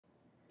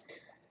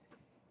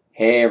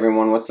Hey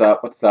everyone, what's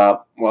up? What's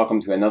up? Welcome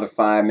to another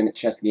 5-minute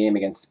chess game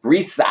against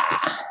spriza,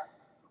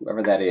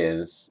 whoever that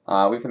is.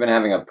 We've been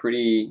having a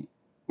pretty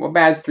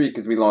bad streak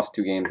because we lost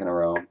 2 games in a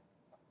row.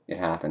 It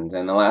happens,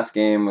 and the last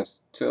game was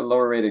to a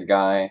lower rated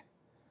guy,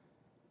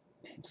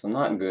 so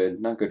not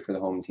good for the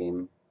home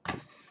team.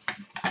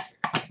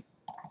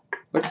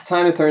 But it's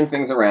time to turn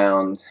things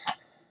around.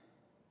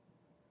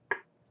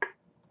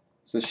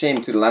 It's a shame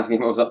too. The last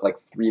game I was up like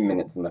 3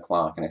 minutes on the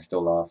clock, and I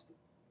still lost.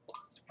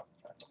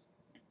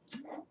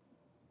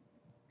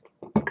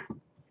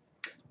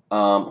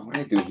 What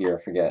did I do here?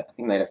 I forget. I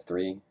think knight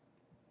f3.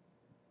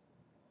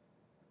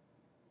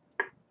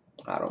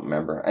 I don't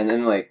remember. And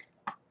then like,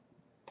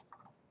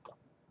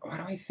 why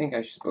do I think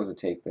I'm supposed to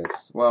take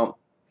this? Well,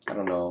 I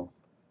don't know.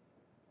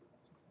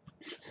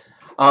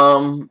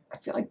 I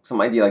feel like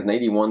some idea like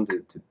knight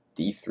e1 to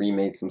d3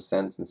 made some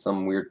sense in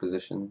some weird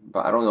position,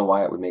 but I don't know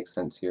why it would make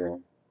sense here.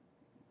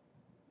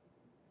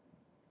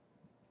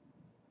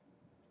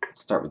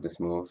 Let's start with this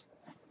move.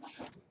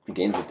 It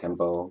gains the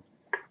tempo.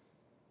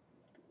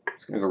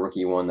 I'm just gonna go rook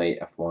e1, knight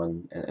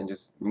f1, and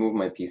just move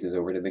my pieces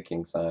over to the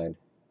king side.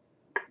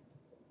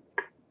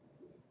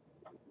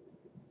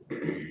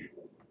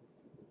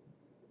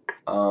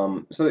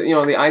 So you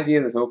know the idea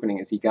of this opening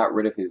is he got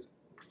rid of his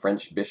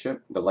French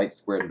bishop, the light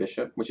squared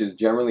bishop, which is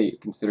generally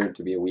considered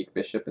to be a weak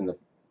bishop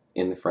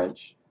in the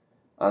French.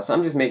 So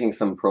I'm just making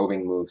some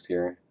probing moves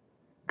here.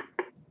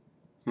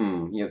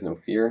 He has no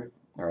fear.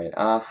 All right.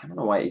 I don't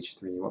know why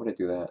h3. Why would I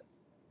do that?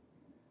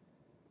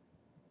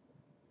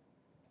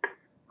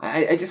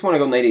 I just want to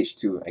go knight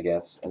h2, I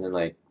guess, and then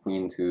like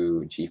queen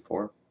to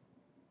g4.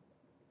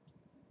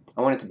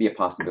 I want it to be a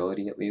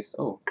possibility at least.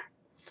 Oh,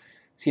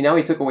 see, now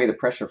he took away the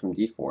pressure from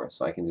d4,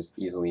 so I can just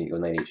easily go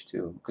knight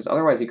h2. Because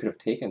otherwise he could have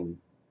taken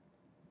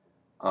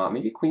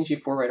maybe queen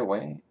g4 right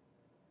away,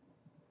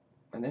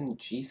 and then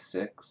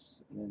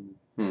g6, and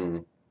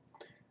then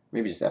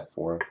maybe just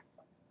f4.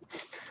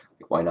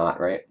 Like, why not,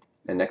 right?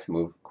 And next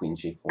move, queen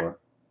g4.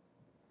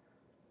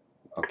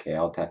 Okay,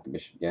 I'll attack the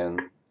bishop again.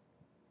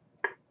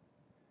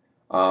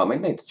 My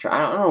knight's trapped.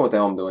 I don't know what the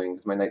hell I'm doing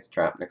because my knight's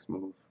trapped next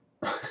move.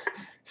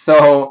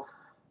 So,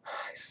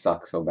 I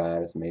suck so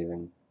bad. It's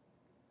amazing.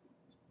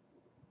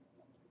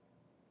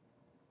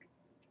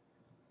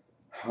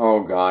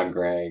 Oh God,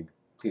 Greg.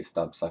 Please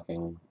stop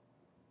sucking.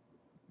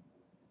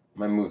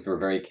 My moves were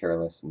very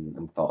careless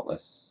and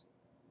thoughtless.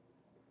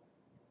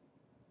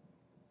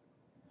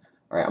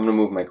 Alright, I'm going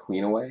to move my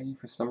queen away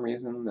for some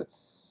reason.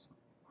 That's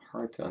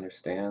hard to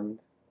understand.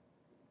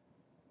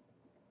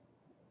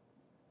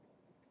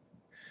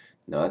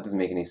 No, that doesn't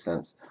make any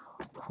sense.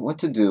 What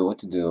to do? What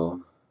to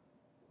do?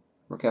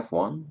 Rook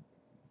f1?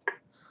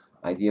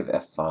 Idea of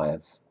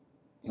f5.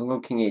 He'll go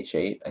king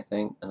h8, I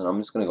think, and then I'm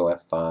just going to go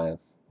f5.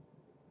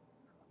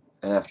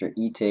 And after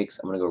e takes,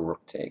 I'm going to go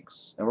rook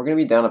takes. And we're going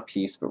to be down a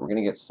piece, but we're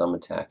going to get some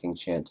attacking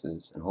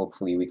chances. And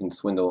hopefully we can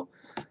swindle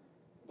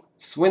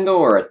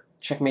or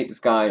checkmate this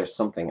guy or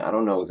something. I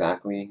don't know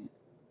exactly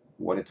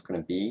what it's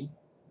going to be.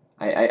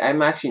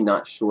 I'm actually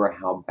not sure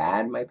how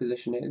bad my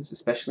position is,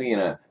 especially in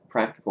a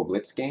practical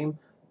blitz game.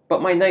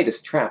 But my knight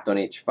is trapped on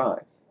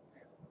h5.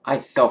 I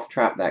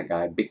self-trapped that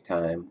guy big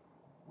time.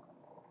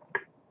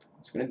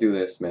 Just going to do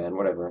this, man.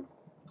 Whatever.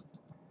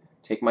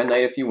 Take my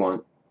knight if you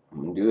want.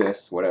 I'm going to do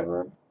this.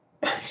 Whatever.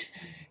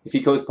 If he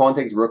goes pawn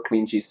takes rook,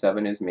 queen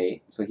g7 is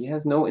mate, so he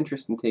has no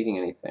interest in taking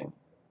anything.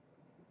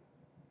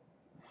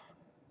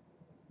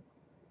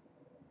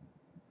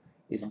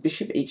 Is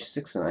bishop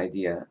h6 an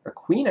idea? Or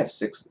queen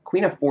f6?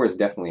 Queen f4 is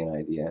definitely an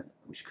idea,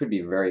 which could be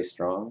very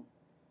strong.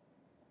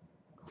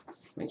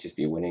 Might just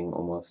be winning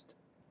almost.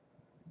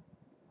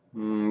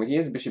 But he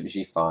has bishop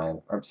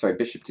g5. Or, sorry,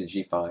 bishop to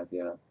g5,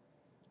 yeah.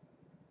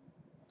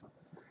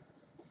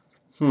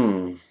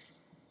 So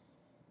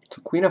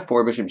queen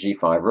f4, bishop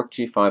g5, rook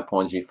g5,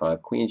 pawn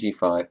g5, queen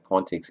g5,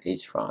 pawn takes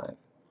h5.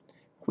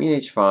 Queen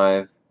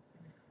h5,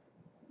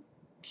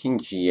 king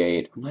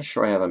g8. I'm not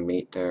sure I have a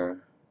mate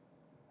there.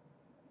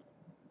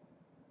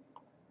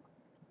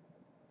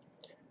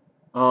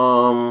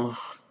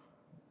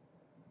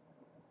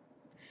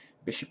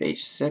 Bishop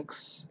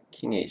h6,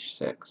 king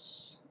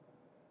h6.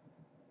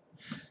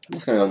 I'm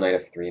just gonna go knight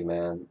f3,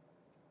 man.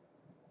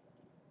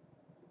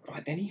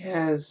 But then he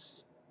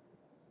has,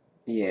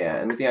 yeah,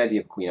 and with the idea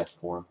of queen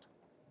f4.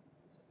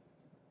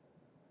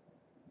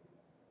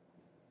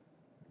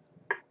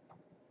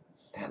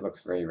 That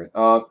looks very,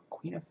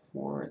 queen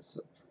f4 is,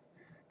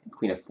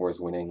 queen f4 is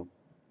winning,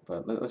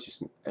 but let's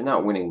just,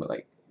 not winning, but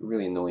like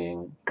really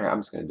annoying. All right, I'm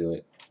just gonna do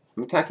it.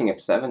 I'm attacking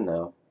f7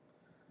 now.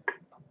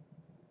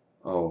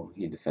 Oh,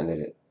 he defended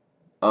it.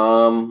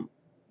 E6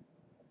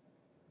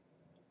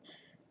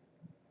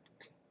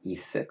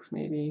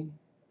 maybe?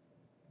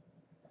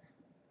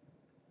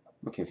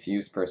 I'm a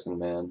confused person,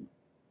 man.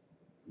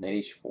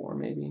 Knight h4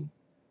 maybe?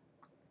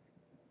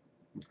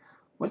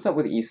 What's up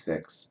with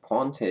e6?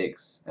 Pawn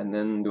takes, and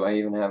then do I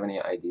even have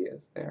any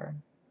ideas there?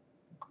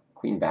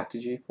 Queen back to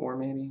g4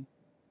 maybe?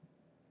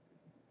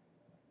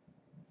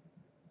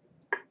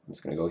 I'm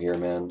just gonna go here,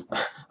 man.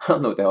 I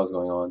don't know what the hell's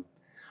going on.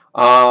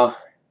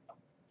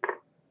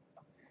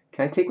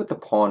 Can I take with the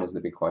pawn is the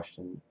big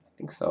question. I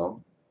think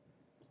so.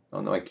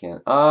 Oh, no, I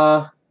can't.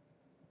 No,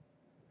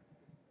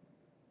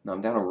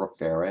 I'm down a rook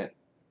there, right?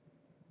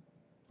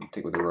 I'll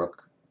take with the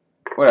rook.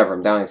 Whatever,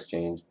 I'm down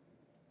exchange.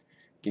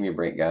 Give me a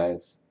break,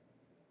 guys.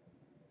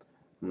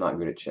 I'm not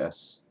good at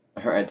chess.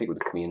 Alright, I take with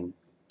the queen.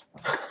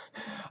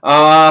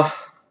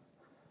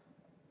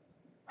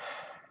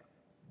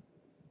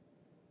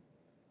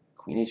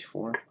 Queen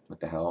h4? What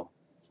the hell?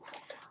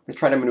 I'm gonna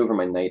try to maneuver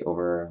my knight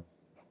over...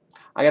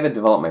 I gotta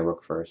develop my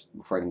rook first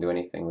before I can do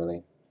anything,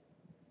 really.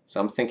 So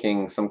I'm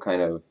thinking some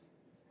kind of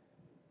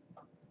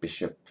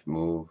bishop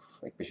move,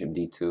 like bishop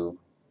d2,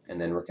 and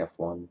then rook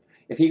f1.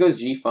 If he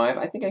goes g5,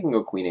 I think I can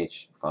go queen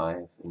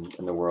h5,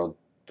 and the world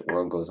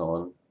goes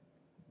on.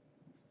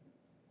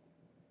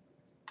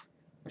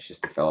 Let's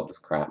just develop this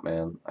crap,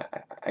 man.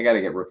 I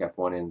gotta get rook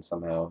f1 in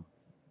somehow.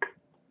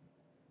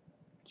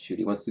 Shoot,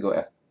 he wants to go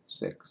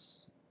f6.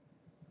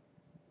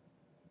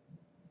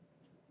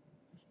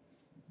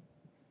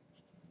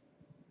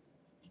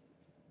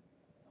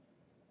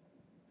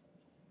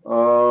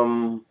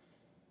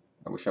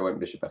 I wish I went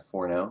bishop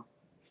f4 now.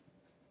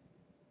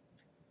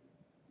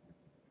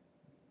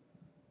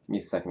 Give me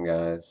a second,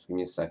 guys. Give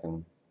me a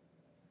second.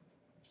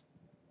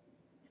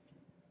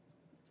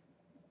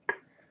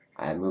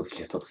 That move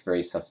just looks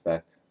very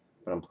suspect,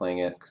 but I'm playing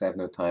it because I have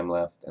no time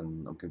left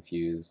and I'm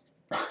confused.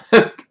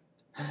 I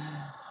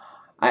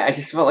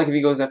just felt like if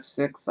he goes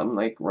f6, I'm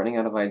like running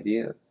out of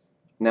ideas.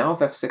 Now if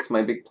f6,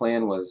 my big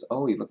plan was,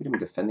 oh, look at him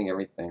defending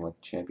everything like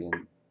a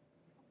champion.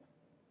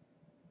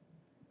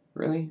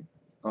 Really?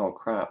 Oh,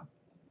 crap.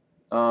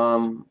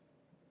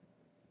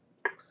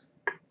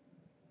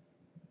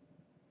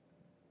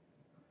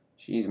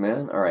 Jeez,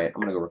 man. Alright,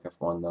 I'm gonna go rook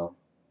f1, though.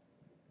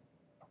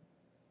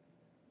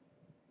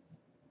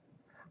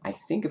 I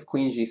think if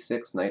queen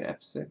g6, knight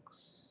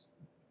f6.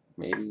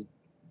 Maybe.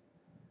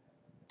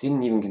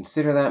 Didn't even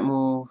consider that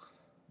move.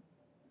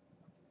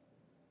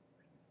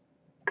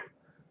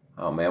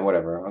 Oh, man,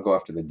 whatever. I'll go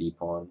after the d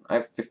pawn. I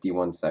have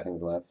 51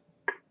 seconds left.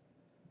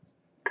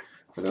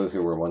 For those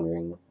who were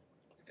wondering.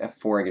 If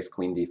f4, I guess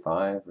queen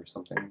d5 or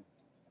something.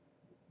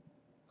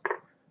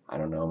 I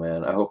don't know,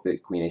 man. I hope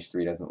that queen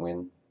h3 doesn't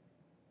win.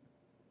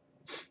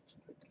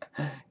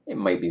 It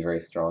might be very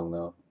strong,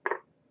 though.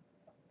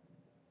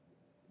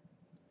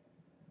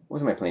 What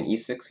was my plan?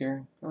 E6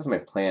 here? That was my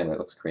plan. It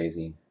looks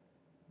crazy.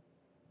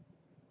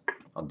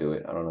 I'll do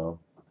it. I don't know.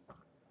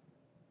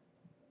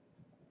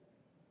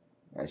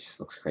 That just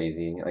looks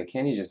crazy. Like,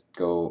 can't he just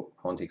go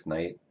pawn takes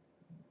knight?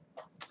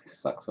 It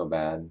sucks so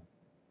bad.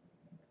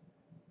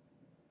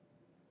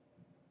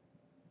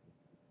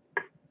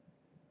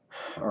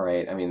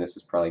 Alright, I mean, this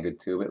is probably good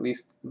too, but at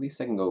least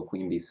I can go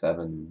queen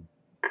b7.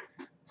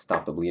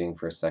 Stop the bleeding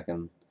for a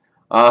second.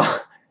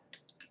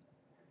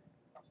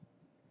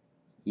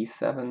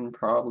 E7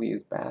 probably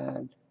is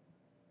bad.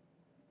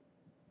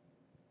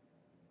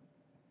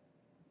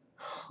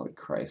 Holy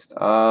Christ.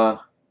 I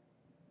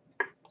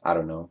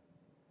don't know.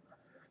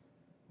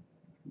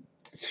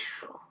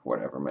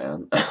 Whatever,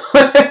 man.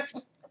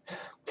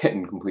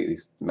 Getting completely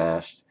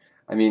smashed.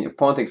 I mean, if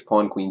pawn takes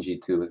pawn, queen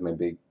g2 is my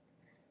big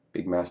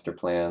master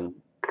plan.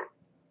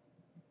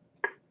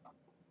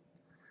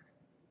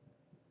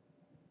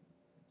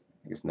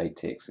 I guess knight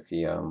takes if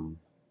he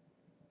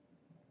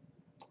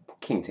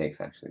king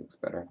takes actually looks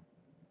better.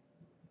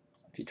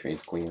 If he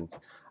trades queens.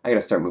 I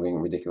gotta start moving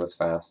ridiculous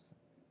fast.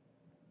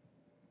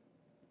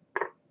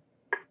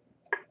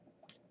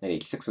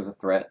 Knight h6 is a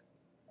threat.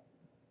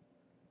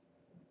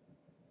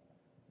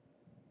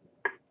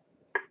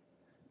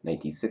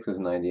 Knight d6 is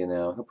an idea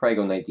now. He'll probably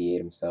go knight d8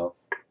 himself.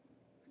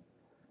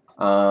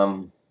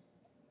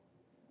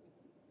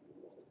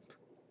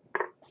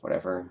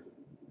 Whatever.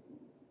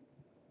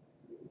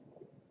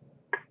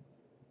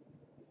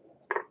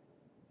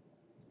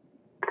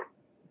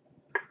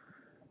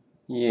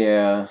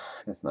 Yeah,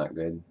 that's not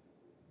good.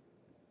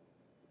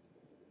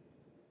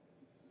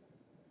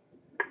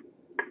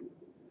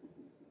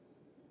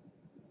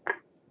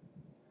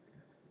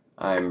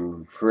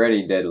 I'm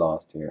pretty dead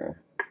lost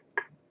here.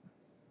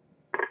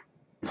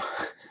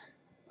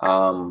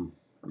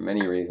 For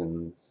many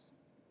reasons.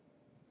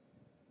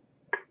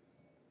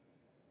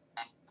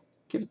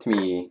 Give it to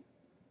me.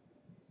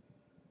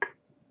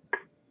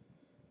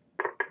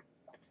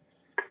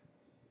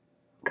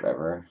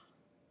 Whatever.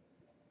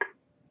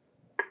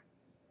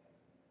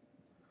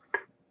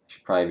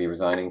 Should probably be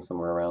resigning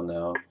somewhere around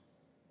now.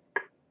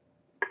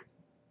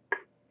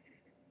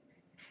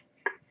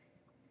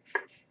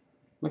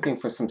 Looking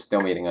for some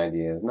stalemating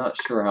ideas. Not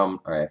sure how.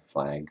 Alright,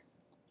 flag.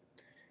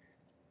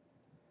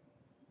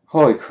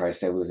 Holy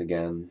Christ, I lose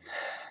again.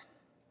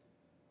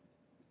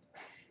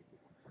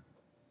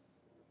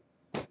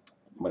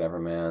 Whatever,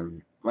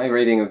 man. My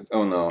rating is,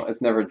 oh no,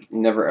 it's never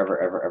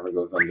ever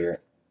goes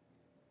under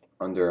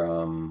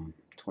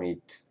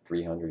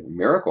 2300.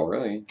 Miracle,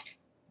 really.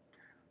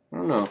 I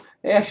don't know.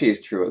 It actually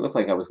is true. It looked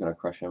like I was gonna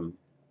crush him,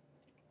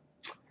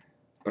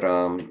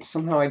 but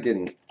somehow I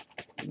didn't.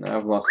 Now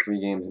I've lost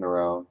 3 games in a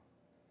row.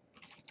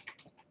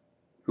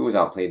 Who was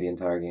outplayed the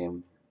entire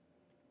game?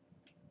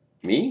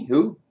 Me?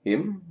 Who?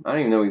 Him? I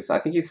don't even know. I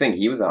think he's saying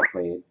he was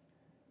outplayed.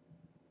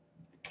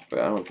 But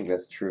I don't think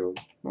that's true.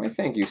 Why,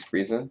 thank you,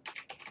 Spriza.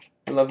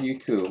 I love you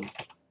too.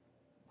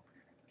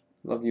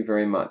 Love you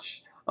very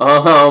much.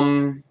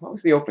 What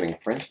was the opening?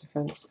 French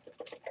defense?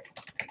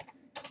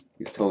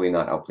 He's totally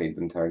not outplayed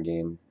the entire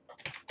game.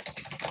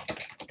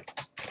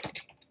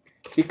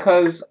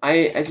 Because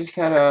I just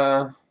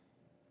had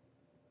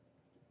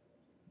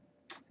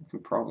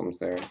some problems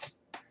there.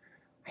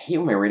 I hate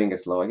when my rating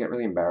gets low. I get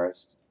really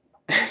embarrassed.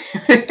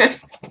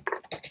 Because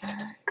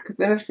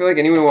then I just feel like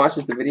anyone who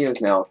watches the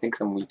videos now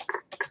thinks I'm weak.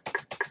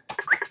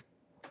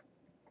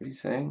 What are you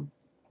saying?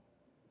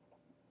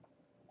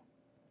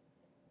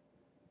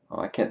 Oh,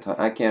 I can't have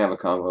a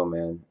convo,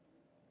 man.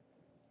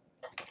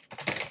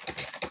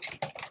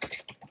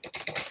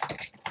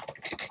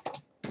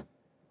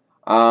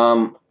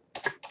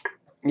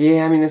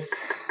 Yeah, I mean, this...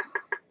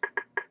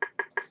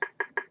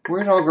 Where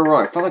did it all go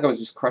wrong? I felt like I was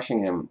just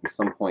crushing him at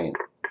some point.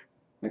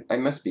 Like, I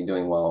must be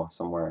doing well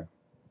somewhere.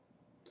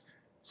 It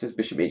says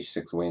bishop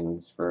h6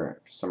 wins for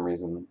some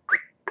reason.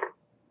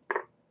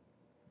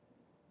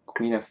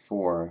 Queen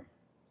f4.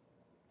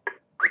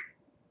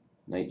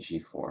 Knight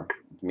g4.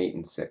 Mate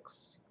in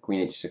 6.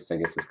 Queen h6, I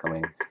guess, is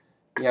coming.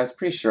 Yeah, I was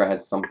pretty sure I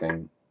had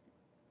something.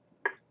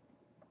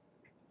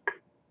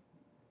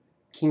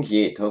 King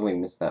g8, totally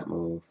missed that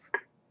move.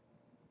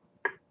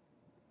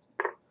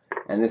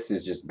 And this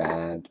is just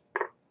bad.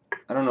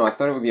 I don't know, I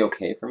thought it would be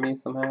okay for me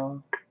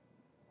somehow.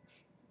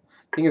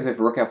 Thing is,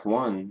 if rook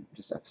f1,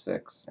 just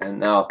f6, and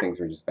now things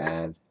were just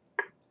bad.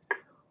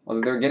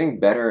 Although they're getting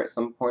better at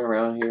some point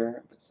around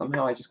here, but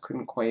somehow I just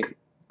couldn't quite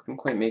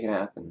make it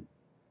happen.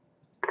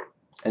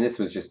 And this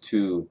was just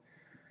too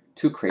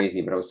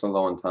crazy, but I was so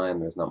low on time,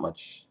 there was not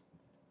much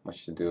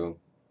to do.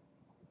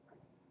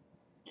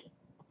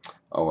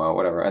 Oh well,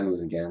 whatever, I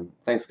lose again.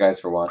 Thanks guys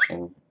for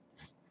watching.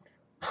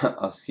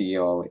 I'll see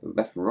you all.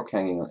 Left rook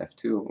hanging on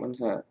f2. When's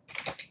that?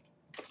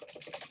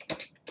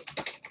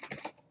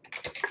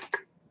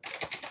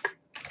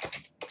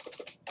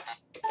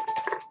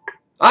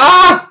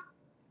 Ah!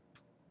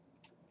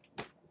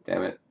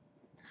 Damn it.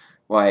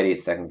 Well, I had 8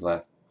 seconds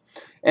left.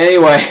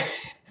 Anyway,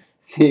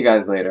 see you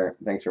guys later.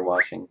 Thanks for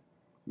watching.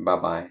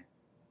 Bye-bye.